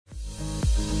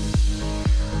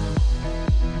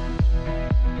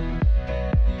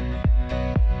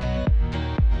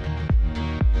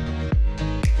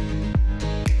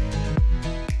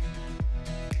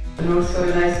also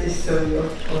a nice history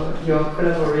of your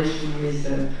collaboration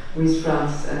with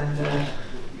France, and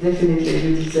definitely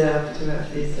you deserve to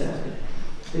have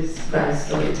this prize.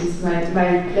 So it is my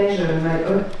pleasure and my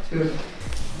honor to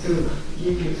give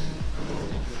you this.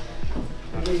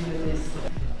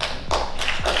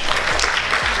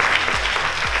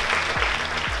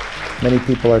 Many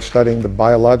people are studying the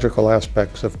biological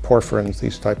aspects of porphyrines,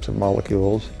 these types of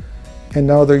molecules, and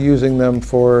now they're using them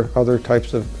for other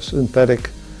types of synthetic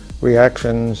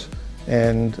reactions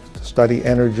and to study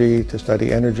energy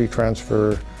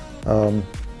transfer.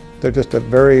 They're just a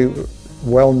very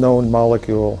well-known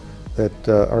molecule that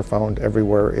are found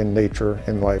everywhere in nature,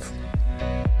 in life.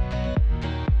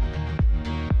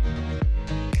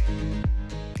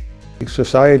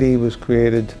 Society was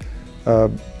created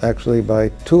actually by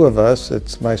two of us.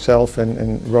 It's myself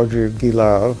and Roger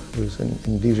Guillard, who's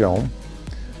in Dijon.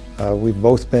 We've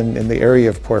both been in the area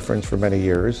of porphyrines for many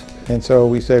years. And so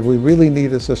we said we really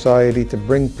need a society to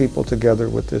bring people together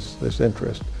with this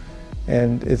interest.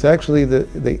 And it's actually the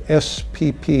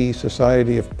SPP,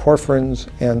 Society of Porphyrines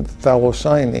and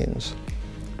Phthalocyanines.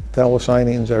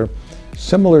 Phthalocyanines are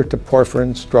similar to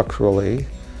porphyrins structurally,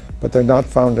 but they're not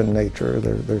found in nature.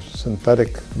 They're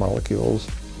synthetic molecules.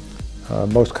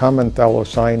 Most common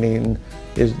phthalocyanine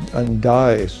is on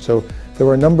dyes. So there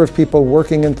were a number of people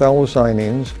working in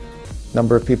phthalocyanines, a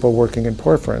number of people working in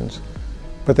porphyrins,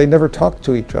 but they never talked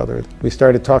to each other. We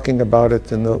started talking about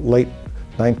it in the late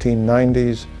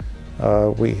 1990s.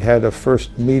 We had a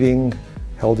first meeting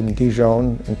held in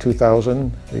Dijon in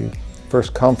 2000, the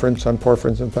first conference on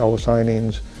porphyrins and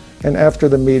phthalocyanines. And after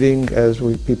the meeting, as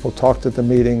people talked at the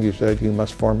meeting, you said you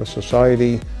must form a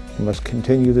society, you must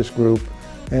continue this group,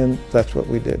 and that's what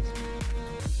we did.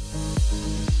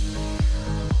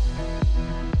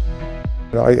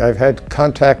 I've had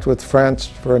contact with France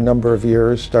for a number of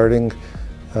years, starting,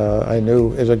 I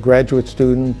knew as a graduate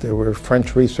student, there were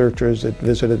French researchers that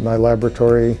visited my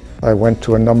laboratory. I went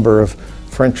to a number of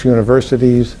French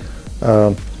universities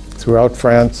throughout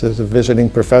France as a visiting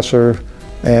professor,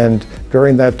 and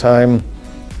during that time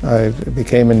I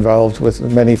became involved with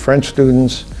many French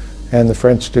students, and the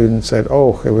French students said,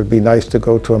 oh, it would be nice to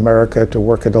go to America to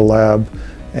work at a lab.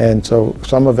 And so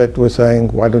some of it was saying,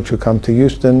 why don't you come to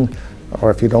Houston?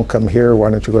 Or if you don't come here, why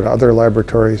don't you go to other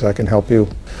laboratories? I can help you.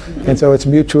 And so it's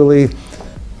mutually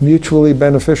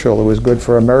beneficial. It was good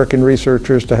for American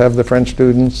researchers to have the French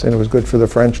students, and it was good for the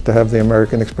French to have the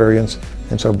American experience.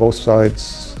 And so both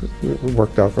sides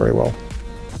worked out very well.